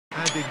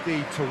and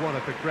indeed to one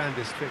of the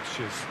grandest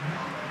fixtures.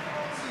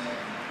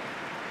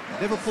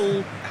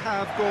 Liverpool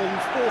have gone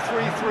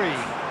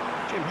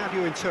 4-3-3. Jim, how do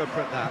you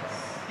interpret that?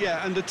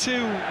 Yeah, and the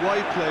two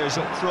wide players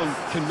up front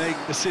can make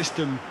the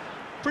system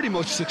pretty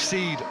much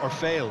succeed or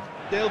fail.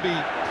 They'll be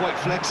quite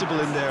flexible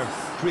in their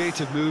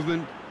creative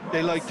movement.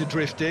 They like to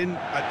drift in.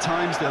 At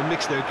times they'll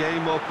mix their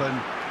game up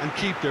and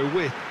keep their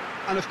width.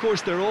 And of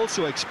course they're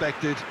also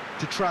expected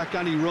to track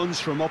any runs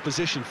from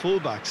opposition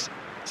fullbacks.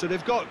 So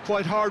they've got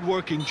quite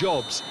hard-working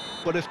jobs,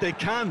 but if they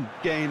can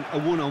gain a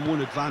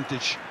one-on-one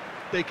advantage,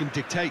 they can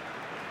dictate.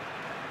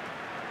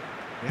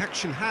 The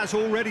action has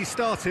already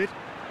started.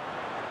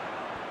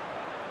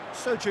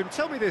 So, Jim,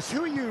 tell me this,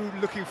 who are you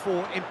looking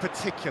for in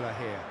particular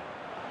here?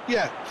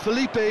 Yeah,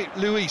 Felipe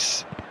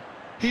Luis.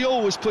 He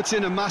always puts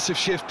in a massive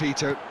shift,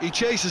 Peter. He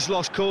chases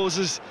lost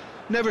causes,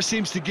 never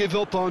seems to give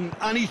up on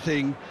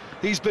anything.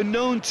 He's been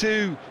known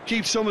to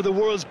keep some of the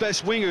world's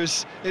best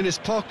wingers in his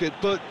pocket,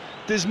 but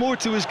there's more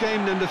to his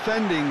game than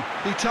defending.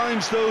 He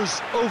times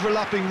those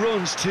overlapping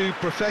runs to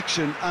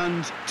perfection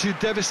and to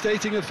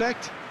devastating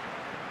effect.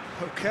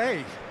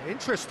 Okay,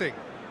 interesting.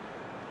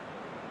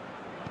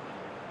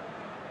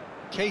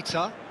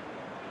 Qatar,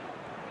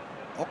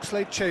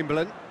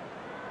 Oxlade-Chamberlain,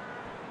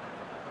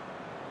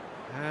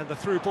 and the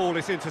through ball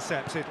is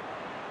intercepted.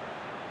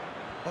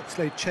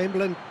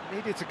 Oxlade-Chamberlain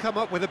needed to come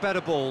up with a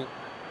better ball.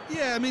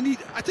 Yeah, I mean,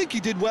 I think he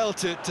did well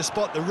to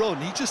spot the run.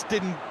 He just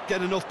didn't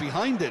get enough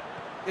behind it.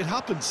 It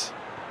happens.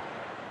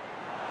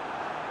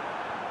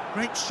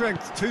 Great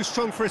strength, too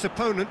strong for his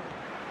opponent.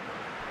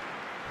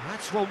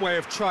 That's one way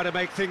of trying to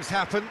make things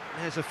happen.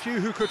 There's a few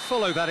who could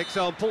follow that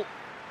example.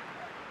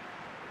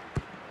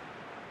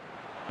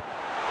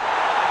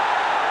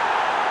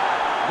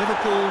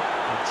 Liverpool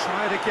will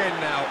try it again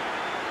now.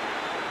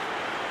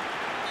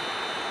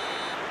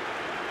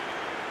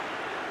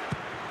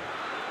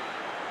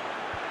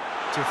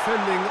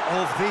 Defending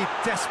of the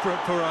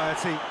desperate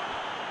variety.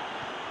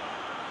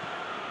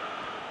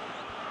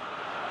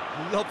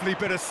 Lovely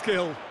bit of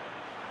skill.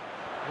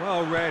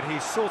 Well read, he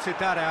sorted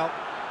that out.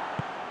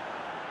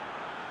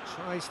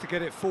 Tries to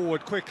get it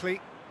forward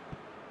quickly.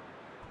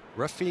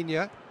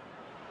 Rafinha.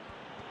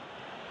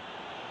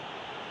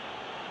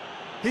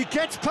 He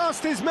gets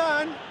past his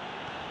man.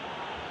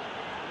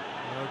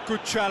 A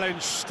good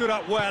challenge, stood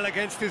up well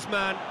against his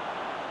man.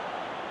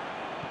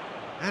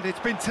 And it's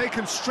been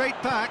taken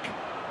straight back.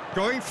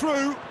 Going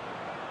through.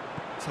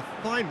 It's a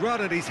fine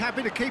run and he's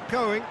happy to keep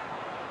going.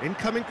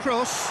 Incoming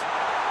cross.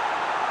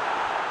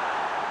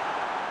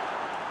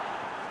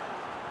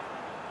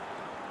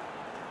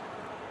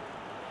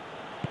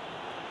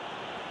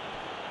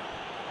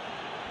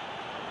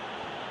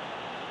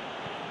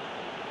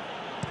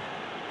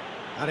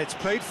 And it's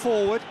played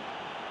forward.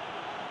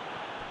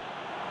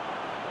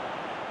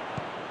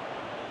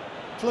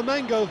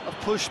 Flamengo have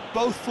pushed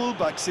both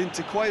fullbacks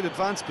into quite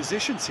advanced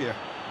positions here.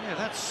 Yeah,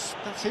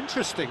 that's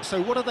interesting.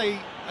 So what are they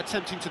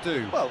attempting to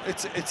do? Well,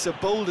 it's a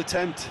bold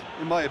attempt,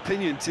 in my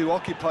opinion, to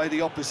occupy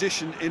the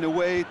opposition in a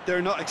way they're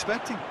not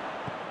expecting.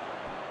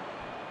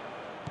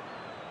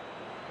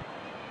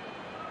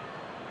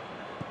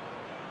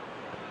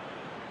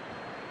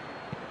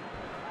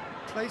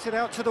 Plays it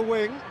out to the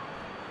wing.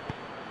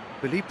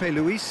 Felipe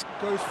Luis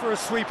goes for a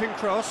sweeping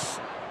cross.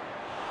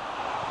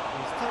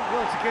 He's done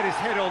well to get his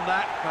head on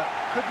that, but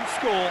couldn't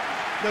score.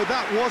 Now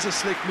that was a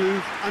slick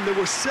move, and there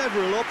were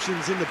several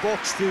options in the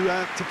box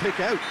to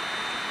pick out.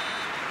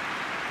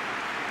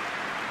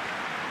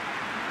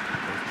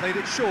 They've played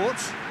it short.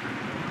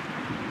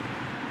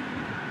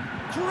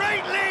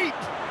 Great leap!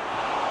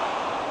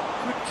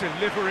 Good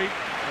delivery,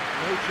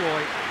 no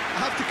joy.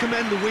 I have to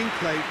commend the wing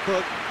play,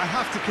 but I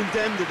have to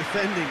condemn the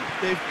defending.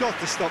 They've got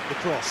to stop the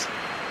cross.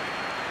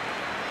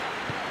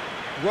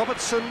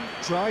 Robertson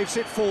drives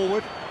it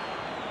forward.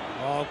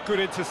 Oh, good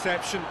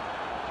interception.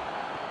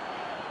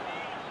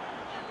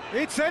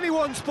 It's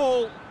anyone's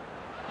ball.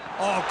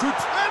 Oh, good.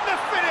 And the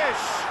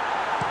finish!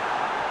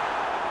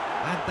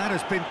 And that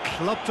has been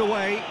clubbed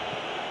away.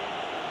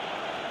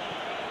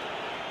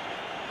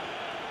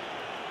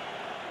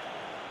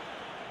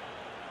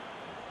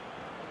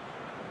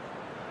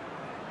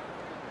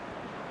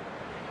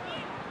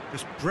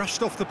 Just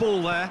brushed off the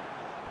ball there.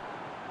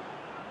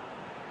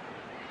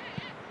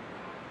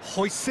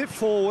 Hoists it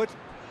forward.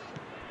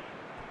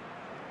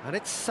 And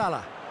it's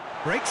Salah.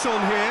 Breaks on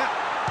here.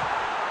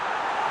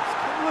 It's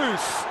come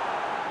loose.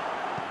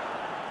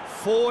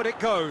 Forward it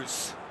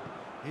goes.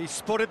 He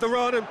spotted the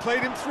run and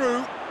played him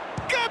through.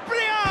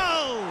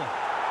 Gabriel!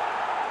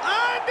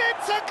 And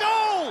it's a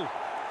goal!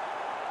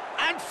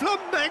 And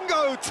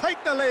Flamengo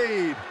take the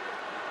lead.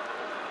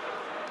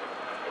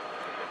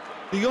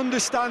 The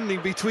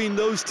understanding between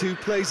those two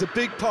plays a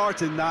big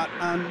part in that,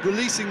 and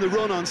releasing the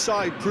run on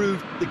side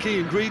proved the key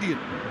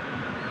ingredient.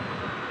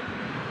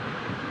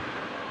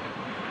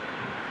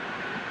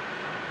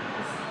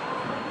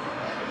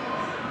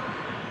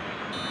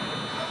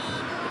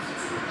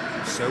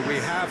 So we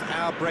have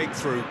our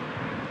breakthrough.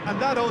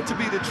 And that ought to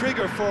be the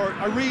trigger for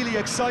a really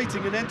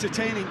exciting and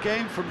entertaining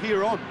game from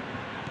here on.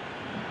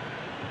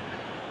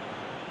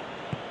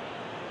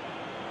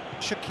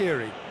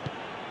 Shaqiri.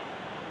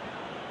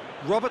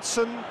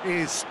 Robertson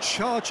is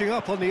charging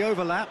up on the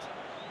overlap.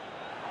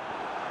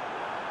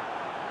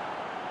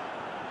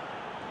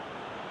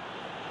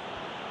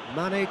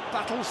 Mane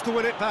battles to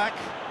win it back.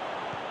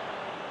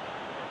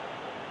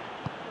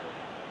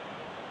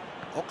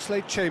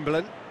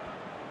 Oxlade-Chamberlain.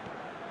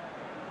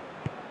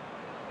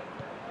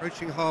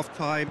 Approaching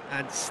half-time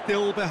and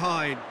still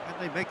behind. Can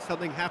they make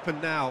something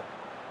happen now?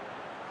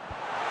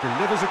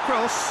 Delivers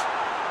across.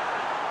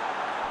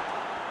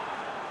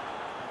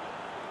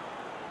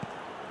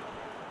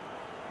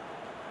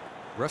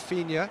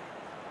 Rafinha.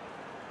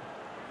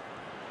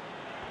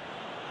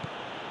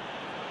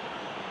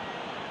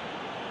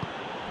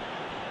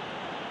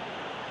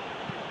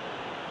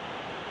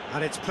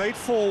 And it's played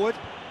forward.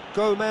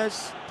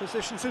 Gomez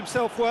positions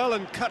himself well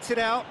and cuts it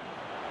out.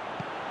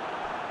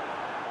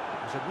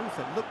 It was a move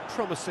that looked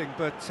promising,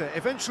 but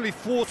eventually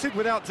thwarted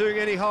without doing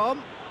any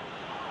harm.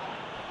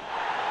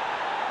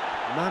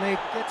 Mane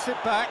gets it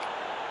back.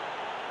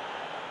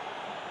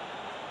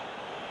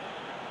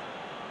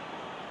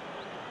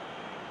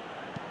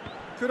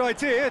 Good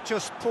idea,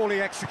 just poorly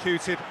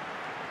executed.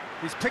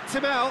 He's picked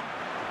him out.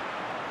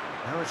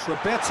 Now it's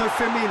Roberto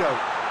Firmino.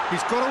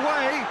 He's got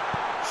away.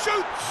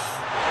 Shoots!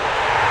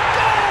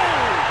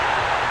 Goal!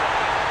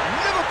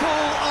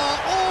 Liverpool are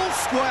all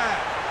square.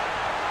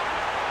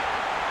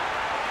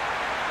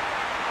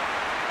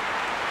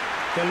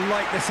 The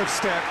lightness of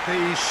step,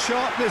 the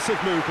sharpness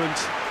of movement,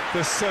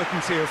 the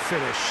certainty of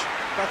finish.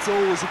 That's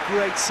always a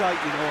great sight,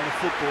 you know, on a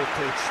football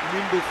pitch.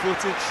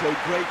 Nimble-footed, showed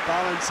great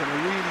balance and a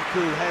really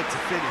cool head to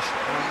finish.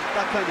 And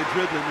that kind of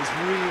dribbling is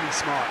really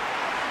smart.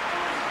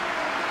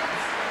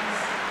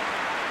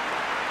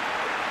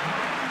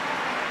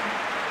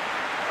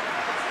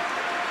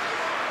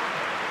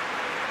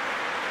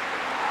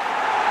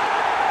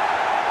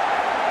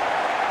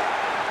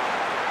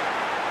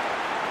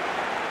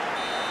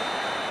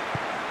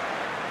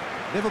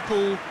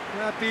 Liverpool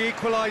grab the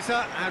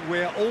equaliser and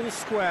we're all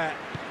square.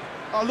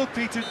 Oh, look,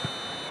 Peter. And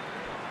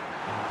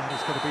that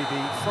is going to be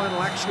the final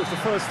action of the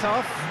first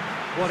half.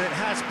 What it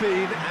has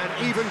been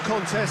an even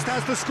contest,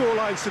 as the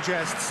scoreline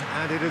suggests,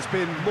 and it has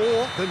been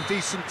more than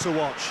decent to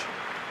watch.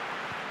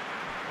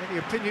 Any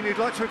opinion you'd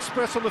like to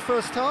express on the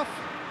first half?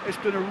 It's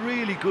been a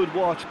really good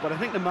watch, but I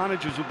think the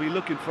managers will be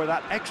looking for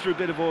that extra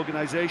bit of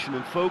organisation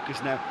and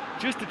focus now,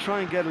 just to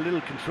try and get a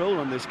little control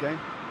on this game.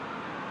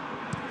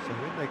 So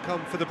in they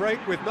come for the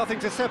break with nothing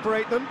to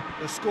separate them.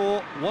 The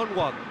score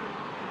 1-1.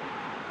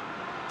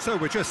 So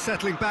we're just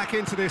settling back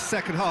into this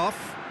second half.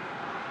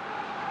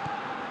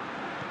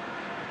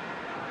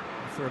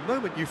 For a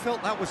moment you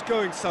felt that was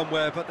going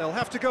somewhere, but they'll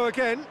have to go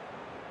again.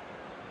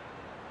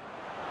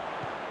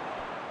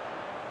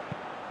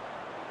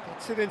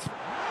 Gets it into...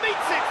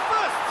 meets it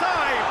first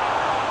time!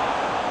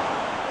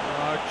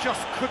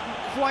 Just couldn't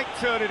quite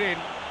turn it in.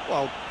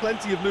 Well,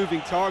 plenty of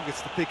moving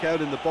targets to pick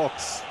out in the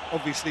box.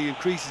 Obviously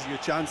increases your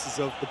chances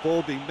of the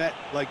ball being met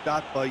like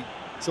that by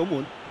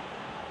someone.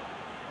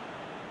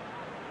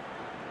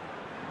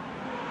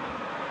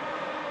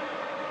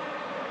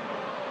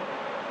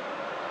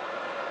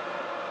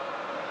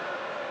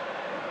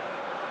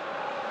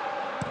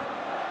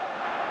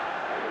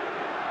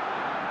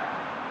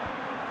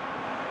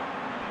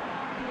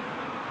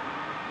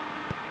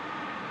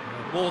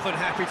 More than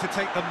happy to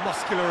take the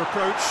muscular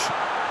approach.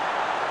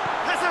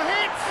 Has a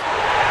hit!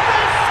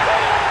 They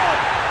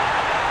scored!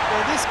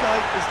 Well, this guy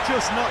is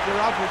just not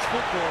your average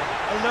footballer.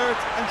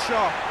 Alert and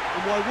sharp.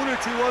 And while one or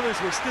two others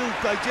were still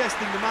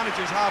digesting the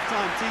manager's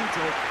half-time team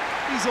talk,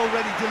 he's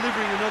already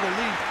delivering another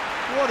lead.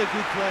 What a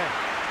good player.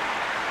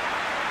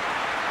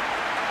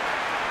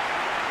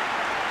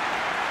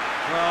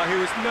 Well, he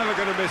was never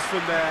going to miss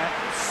from there.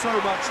 So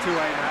much to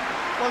aim at.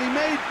 Well, he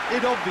made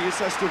it obvious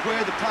as to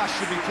where the pass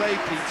should be played,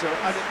 Peter,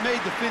 and it made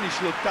the finish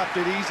look that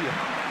bit easier.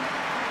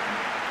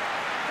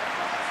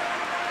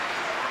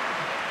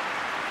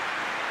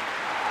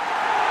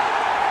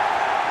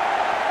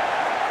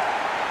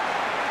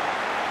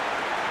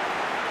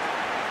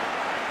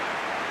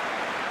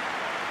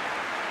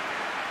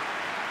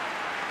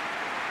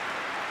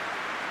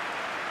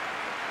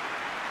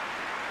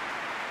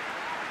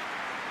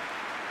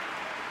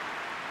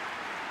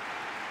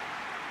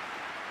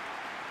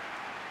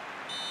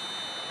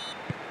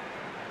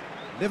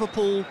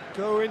 Liverpool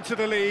go into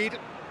the lead.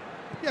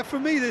 Yeah, for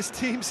me, this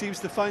team seems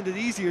to find it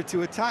easier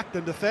to attack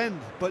than defend,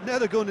 but now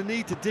they're going to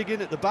need to dig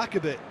in at the back a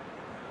bit.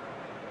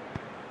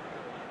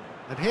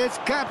 And here's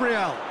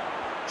Gabriel.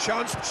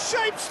 Chance,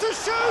 shapes to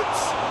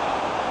shoot!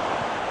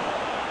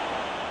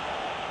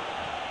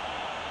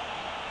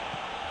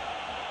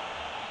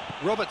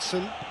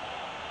 Robertson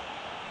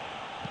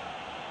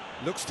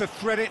looks to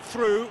thread it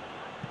through.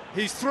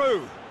 He's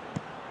through.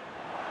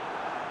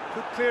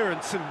 Good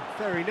clearance and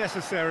very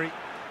necessary.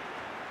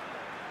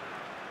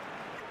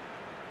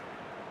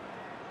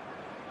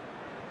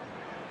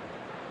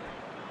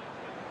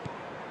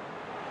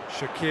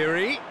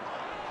 Shaqiri.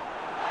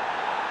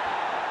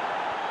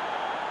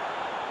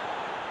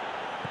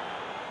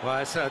 Well,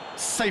 it's a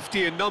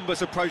safety in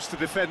numbers approach to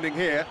defending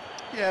here.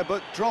 Yeah,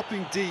 but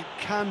dropping deep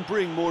can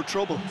bring more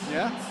trouble.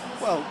 Yeah?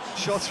 Well,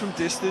 shots from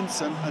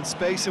distance and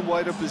space in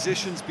wider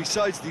positions,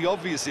 besides the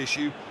obvious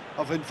issue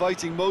of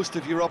inviting most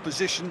of your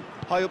opposition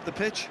high up the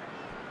pitch.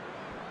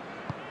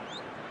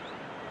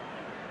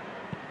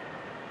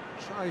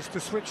 Tries to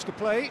switch the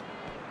play.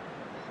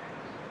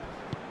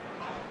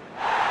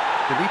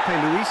 Felipe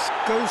Luis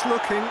goes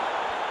looking.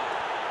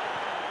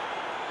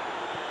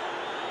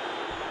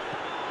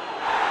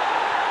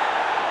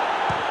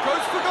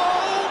 Goes for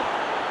goal!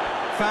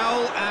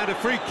 Foul and a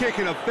free kick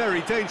in a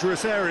very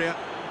dangerous area.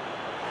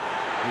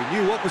 He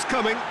knew what was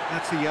coming.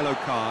 That's a yellow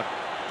card.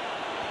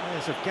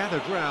 Players have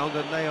gathered round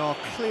and they are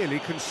clearly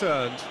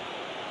concerned.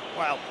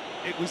 Well,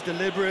 it was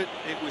deliberate,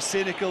 it was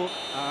cynical,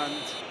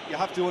 and you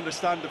have to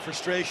understand the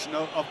frustration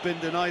of being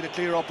denied a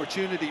clear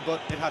opportunity, but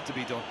it had to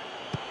be done.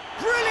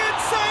 Brilliant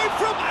save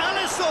from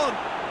Alisson!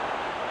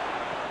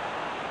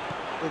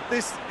 Well,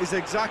 this is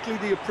exactly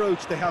the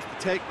approach they have to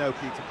take now,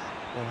 Peter.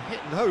 Well, hit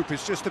and hope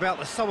is just about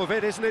the sum of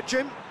it, isn't it,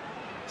 Jim?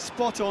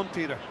 Spot on,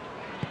 Peter.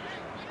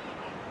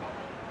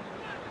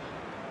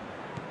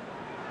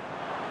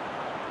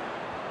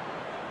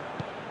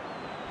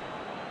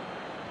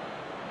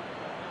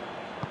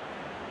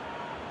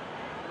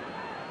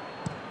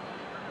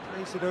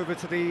 Plays it over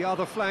to the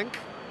other flank.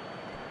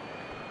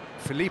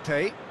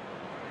 Felipe.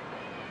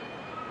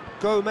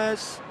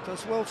 Gomez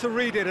does well to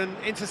read it and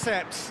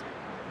intercepts.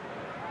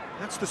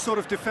 That's the sort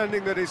of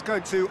defending that is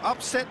going to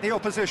upset the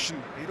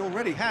opposition. It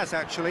already has,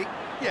 actually.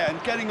 Yeah,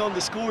 and getting on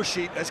the score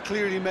sheet has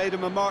clearly made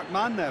him a marked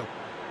man now.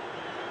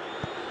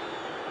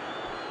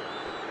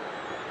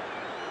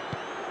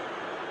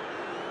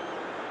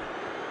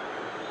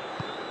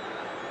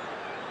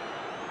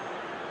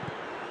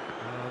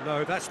 Oh,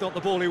 no, that's not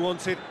the ball he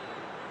wanted.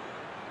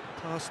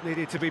 Pass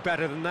needed to be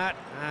better than that,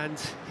 and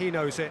he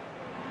knows it.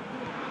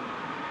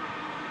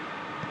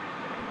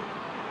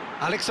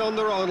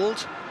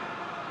 Alexander-Arnold.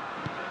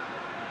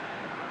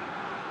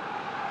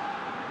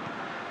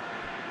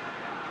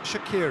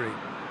 Shaqiri.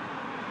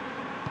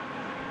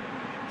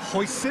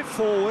 Hoists it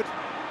forward.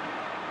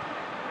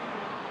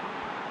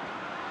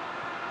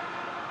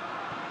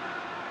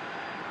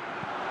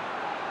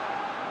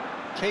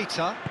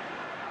 Keita.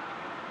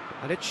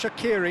 And it's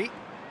Shaqiri.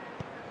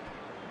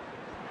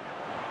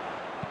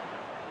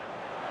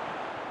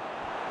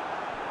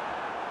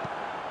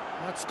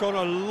 That's gone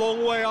a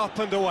long way up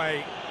and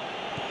away.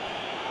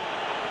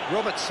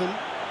 Robertson.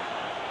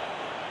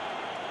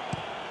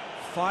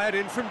 Fired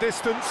in from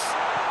distance.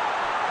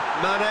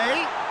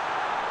 Mane.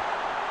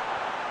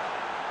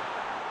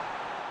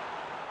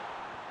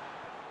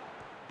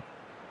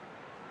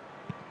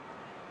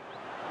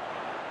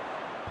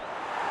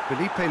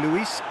 Felipe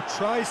Luis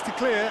tries to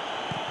clear.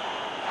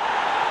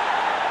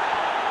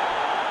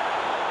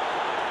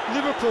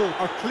 Liverpool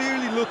are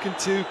clearly looking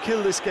to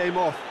kill this game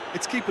off.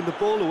 It's keeping the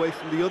ball away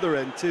from the other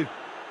end too.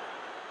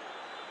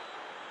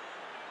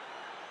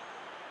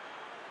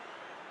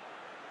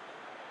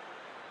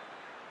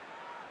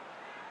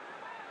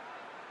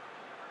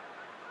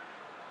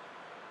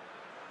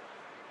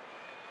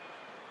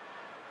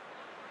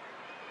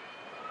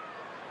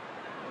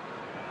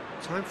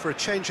 Time for a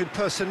change in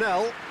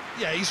personnel.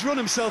 Yeah, he's run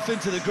himself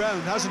into the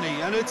ground, hasn't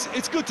he? And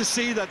it's good to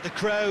see that the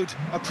crowd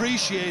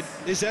appreciate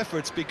his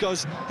efforts,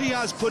 because he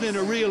has put in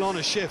a real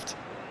honest shift.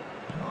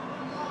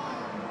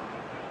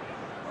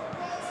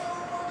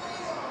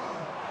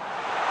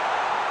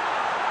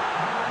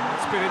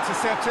 It's been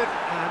intercepted,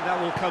 and that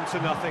will come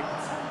to nothing.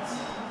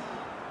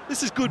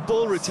 This is good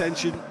ball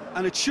retention,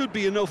 and it should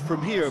be enough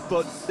from here,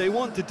 but they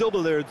want to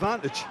double their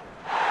advantage.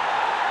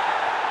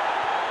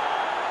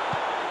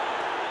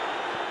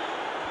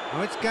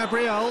 Oh, it's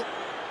Gabriel.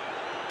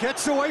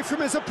 Gets away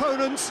from his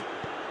opponents.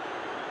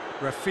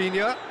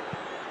 Rafinha.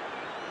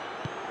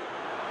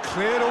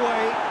 Cleared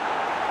away.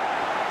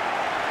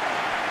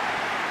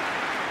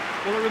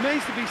 Well, it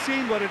remains to be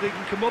seen whether they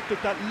can come up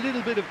with that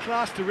little bit of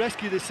class to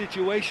rescue this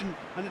situation,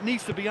 and it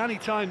needs to be any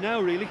time now,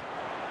 really.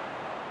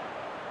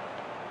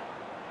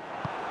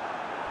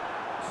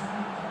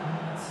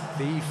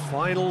 The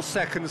final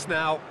seconds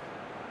now.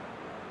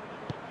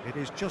 It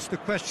is just a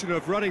question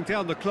of running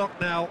down the clock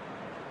now.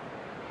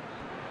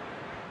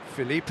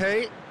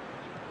 Felipe.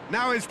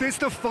 Now is this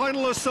the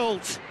final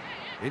assault?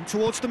 In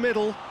towards the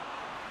middle.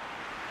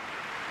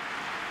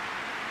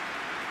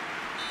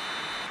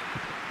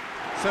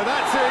 So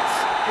that's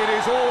it. It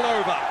is all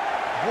over.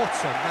 What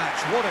a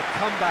match, what a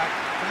comeback.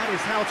 That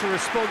is how to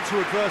respond to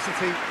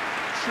adversity.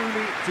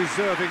 Truly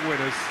deserving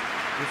winners.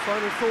 Your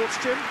final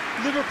thoughts, Jim?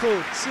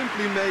 Liverpool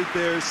simply made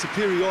their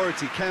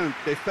superiority count.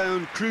 They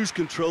found cruise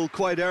control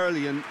quite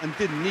early and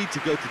didn't need to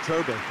go to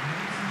turbo.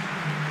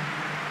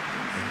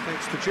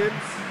 Thanks to Jim.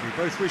 We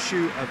both wish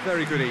you a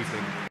very good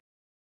evening.